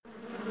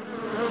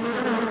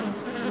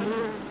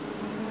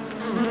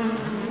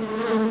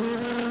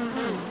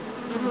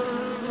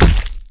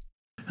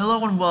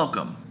Hello and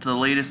welcome to the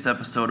latest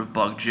episode of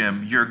Bug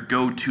Jim, your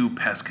go-to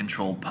pest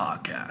control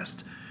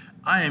podcast.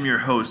 I am your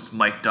host,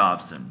 Mike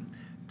Dobson.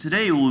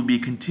 Today we'll be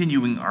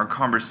continuing our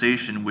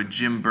conversation with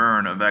Jim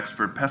Byrne of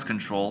Expert Pest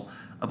Control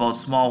about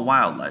small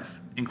wildlife,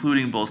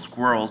 including both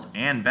squirrels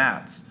and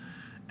bats.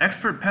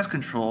 Expert Pest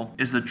Control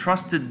is the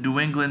trusted New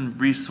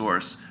England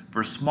resource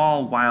for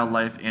small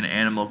wildlife and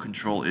animal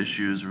control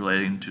issues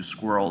relating to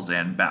squirrels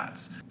and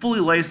bats.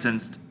 Fully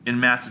licensed in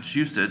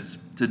Massachusetts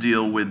to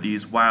deal with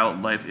these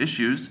wildlife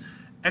issues,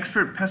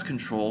 Expert Pest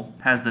Control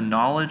has the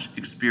knowledge,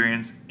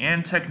 experience,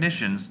 and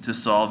technicians to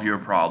solve your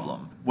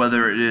problem.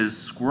 Whether it is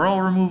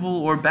squirrel removal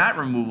or bat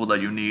removal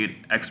that you need,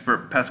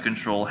 Expert Pest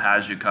Control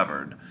has you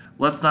covered.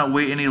 Let's not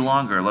wait any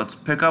longer. Let's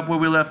pick up where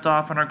we left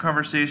off in our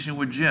conversation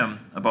with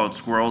Jim about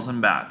squirrels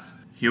and bats.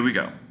 Here we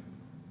go.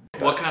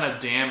 What kind of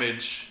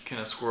damage can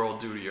a squirrel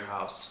do to your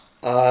house?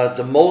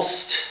 The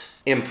most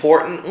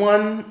important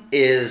one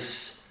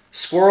is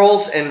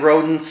squirrels and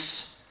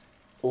rodents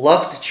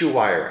love to chew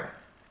wiring.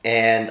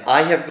 And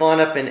I have gone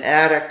up in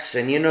attics,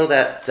 and you know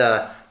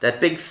that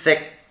big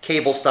thick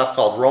cable stuff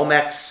called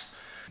Romex?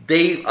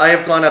 I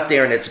have gone up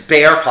there and it's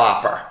bare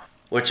copper,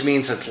 which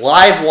means it's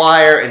live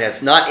wire and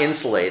it's not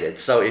insulated.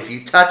 So if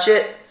you touch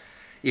it,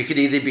 you could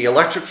either be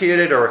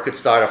electrocuted or it could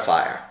start a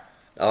fire.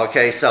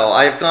 Okay, so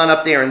I've gone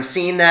up there and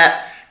seen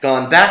that,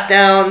 gone back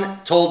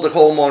down, told the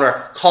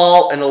homeowner,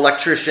 call an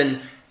electrician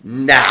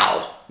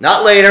now.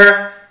 Not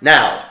later,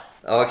 now.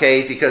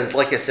 Okay, because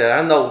like I said, I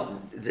don't know,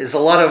 there's a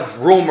lot of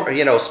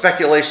rumor,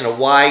 speculation of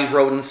why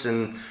rodents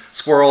and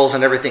squirrels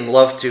and everything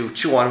love to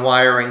chew on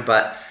wiring,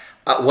 but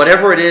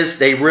whatever it is,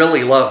 they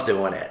really love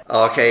doing it.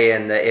 Okay,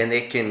 and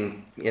they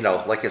can,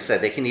 like I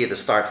said, they can either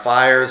start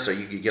fires or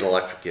you could get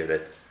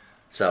electrocuted.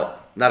 So,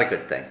 not a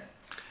good thing.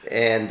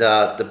 And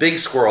the big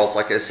squirrels,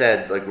 like I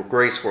said, like a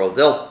gray squirrel,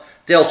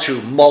 they'll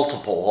chew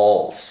multiple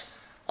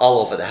holes all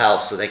over the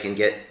house so they can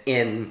get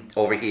in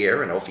over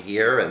here and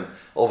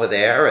over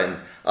there and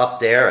up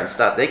there and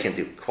stuff. They can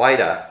do quite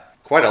a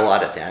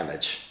lot of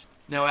damage.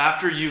 Now,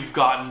 after you've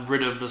gotten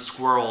rid of the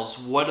squirrels,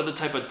 what are the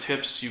type of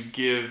tips you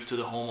give to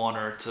the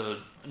homeowner to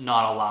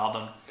not allow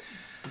them?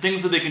 The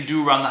things that they can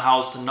do around the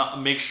house to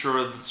not make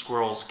sure that the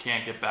squirrels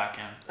can't get back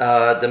in.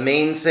 The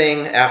main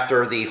thing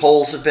after the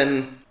holes have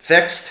been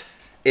fixed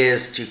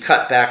is to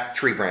cut back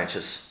tree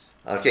branches.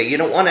 Okay, you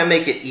don't want to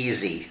make it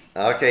easy.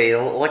 Okay,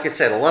 like I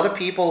said, a lot of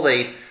people,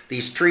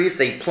 these trees,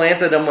 they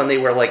planted them when they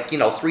were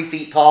 3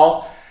 feet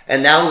tall,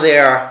 and now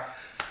they're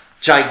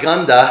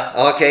gigunda,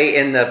 okay,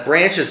 and the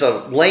branches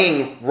are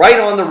laying right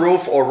on the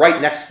roof or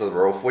right next to the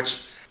roof,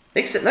 which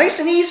makes it nice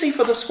and easy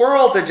for the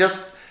squirrel to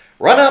just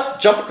run up,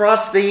 jump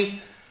across the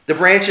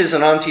branches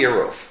and onto your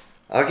roof.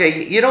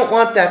 Okay, you don't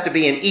want that to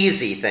be an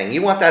easy thing.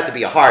 You want that to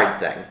be a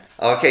hard thing.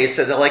 Okay,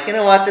 so they're like, you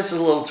know what, this is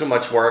a little too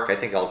much work. I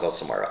think I'll go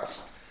somewhere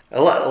else.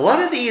 A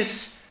lot of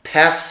these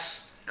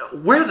pests,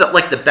 we're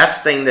the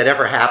best thing that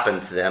ever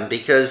happened to them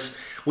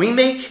because we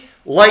make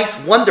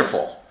life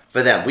wonderful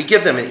for them. We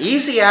give them an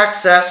easy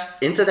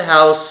access into the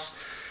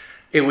house.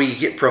 And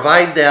we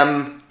provide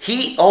them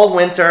heat all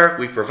winter.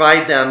 We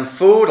provide them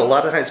food. A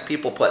lot of times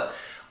people put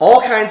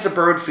all kinds of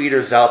bird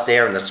feeders out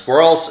there, and the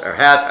squirrels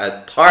have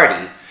a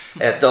party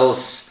at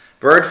those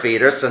bird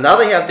feeders. So now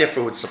they have their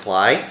food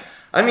supply.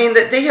 I mean,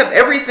 they have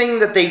everything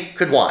that they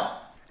could want.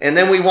 And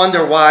then we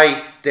wonder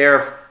why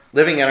they're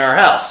living in our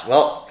house.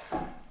 Well,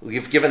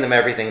 we've given them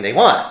everything they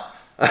want.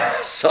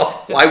 So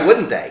why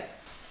wouldn't they?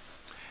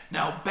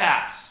 Now,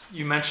 bats.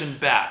 You mentioned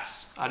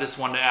bats. I just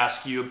wanted to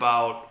ask you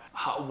about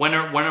when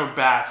are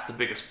bats the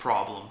biggest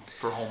problem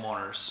for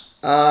homeowners?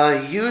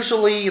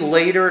 Usually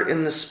later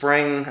in the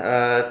spring.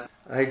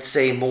 I'd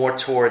say more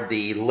toward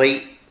the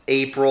late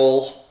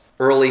April,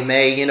 early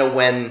May,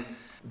 when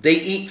they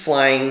eat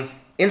flying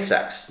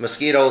insects,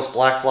 mosquitoes,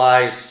 black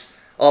flies,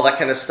 all that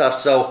kind of stuff.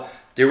 So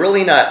they're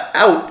really not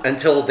out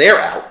until they're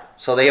out.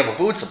 So they have a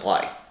food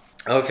supply.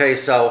 Okay,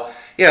 so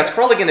yeah, it's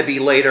probably going to be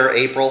later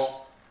April.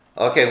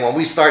 Okay, when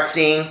we start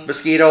seeing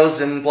mosquitoes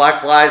and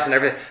black flies and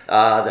everything,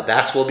 the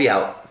bats will be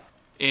out.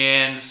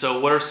 And so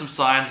what are some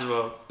signs of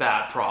a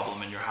bat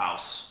problem in your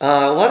house?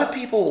 A lot of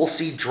people will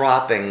see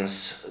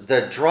droppings.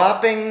 The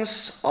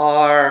droppings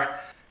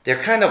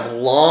they're kind of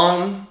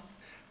long,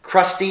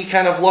 crusty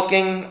kind of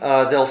looking.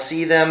 They'll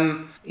see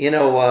them,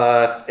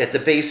 at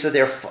the base of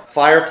their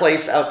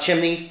fireplace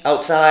chimney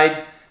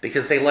outside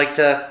because they like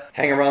to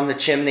hang around the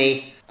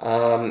chimney.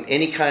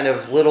 Any kind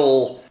of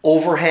little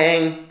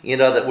overhang,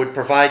 that would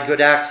provide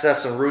good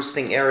access and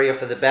roosting area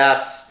for the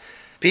bats.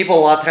 People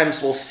a lot of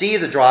times will see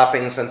the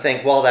droppings and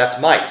think, well, that's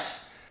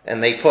mice.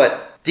 And they put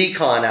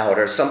decon out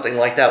or something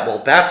like that. Well,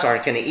 bats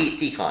aren't going to eat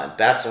decon.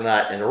 Bats are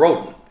not a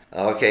rodent.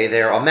 Okay,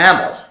 they're a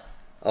mammal.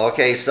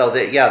 Okay, so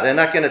they're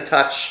not going to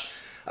touch.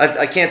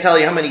 I can't tell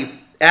you how many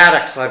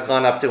attics I've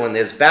gone up to and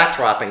there's bat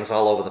droppings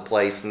all over the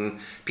place and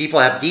people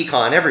have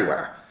decon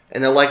everywhere.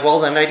 And they're like, well,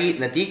 they're not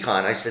eating the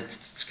decon. I said,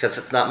 it's because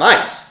it's not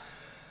mice.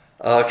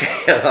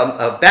 Okay,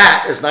 a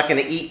bat is not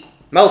going to eat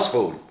mouse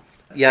food.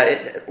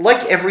 Yeah,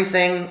 like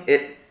everything,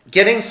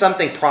 getting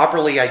something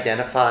properly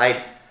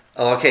identified,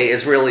 okay,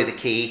 is really the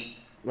key.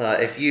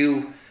 If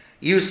you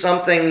use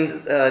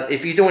something,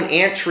 if you do an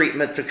ant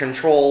treatment to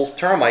control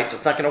termites,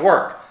 it's not going to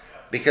work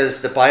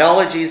because the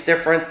biology is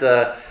different,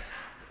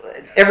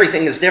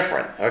 everything is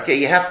different. Okay,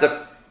 you have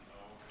to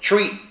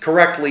treat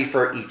correctly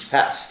for each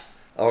pest,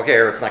 okay,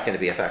 or it's not going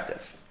to be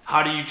effective.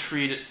 How do you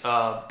treat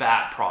a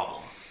bat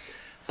problem?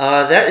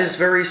 That is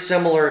very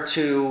similar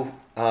to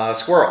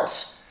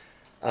squirrels,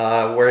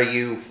 where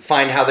you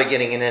find how they're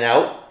getting in and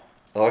out,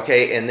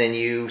 okay, and then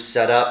you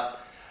set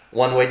up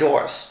one-way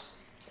doors,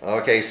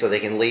 okay, so they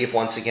can leave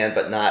once again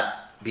but not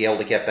be able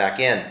to get back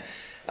in.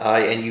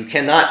 And you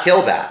cannot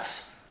kill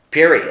bats,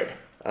 period.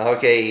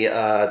 Okay,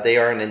 they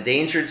are an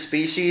endangered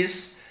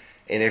species,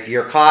 and if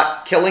you're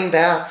caught killing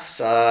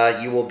bats,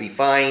 you will be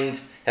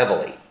fined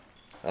heavily.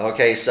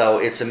 Okay, so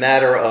it's a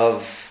matter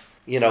of,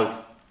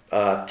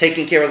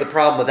 taking care of the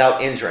problem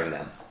without injuring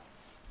them.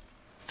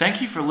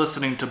 Thank you for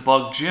listening to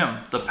Bug Jim,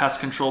 the Pest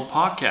Control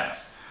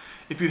Podcast.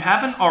 If you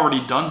haven't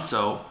already done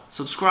so,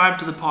 subscribe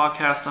to the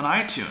podcast on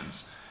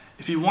iTunes.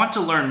 If you want to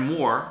learn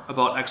more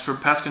about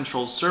Expert Pest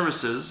Control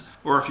services,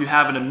 or if you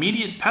have an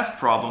immediate pest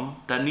problem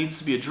that needs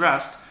to be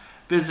addressed,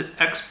 visit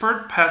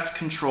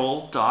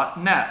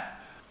expertpestcontrol.net.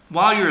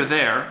 While you're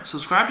there,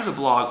 subscribe to the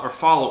blog or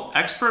follow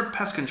Expert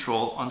Pest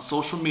Control on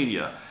social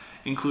media,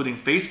 including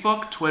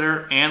Facebook,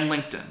 Twitter, and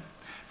LinkedIn,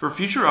 for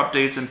future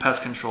updates and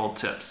pest control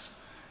tips.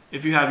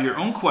 If you have your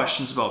own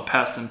questions about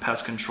pests and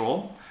pest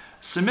control,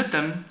 submit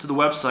them to the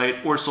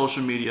website or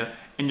social media,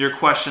 and your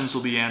questions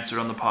will be answered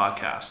on the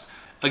podcast.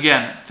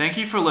 Again, thank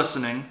you for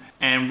listening,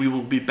 and we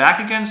will be back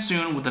again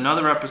soon with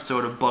another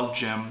episode of Bug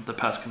Jim, the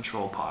Pest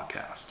Control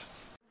Podcast.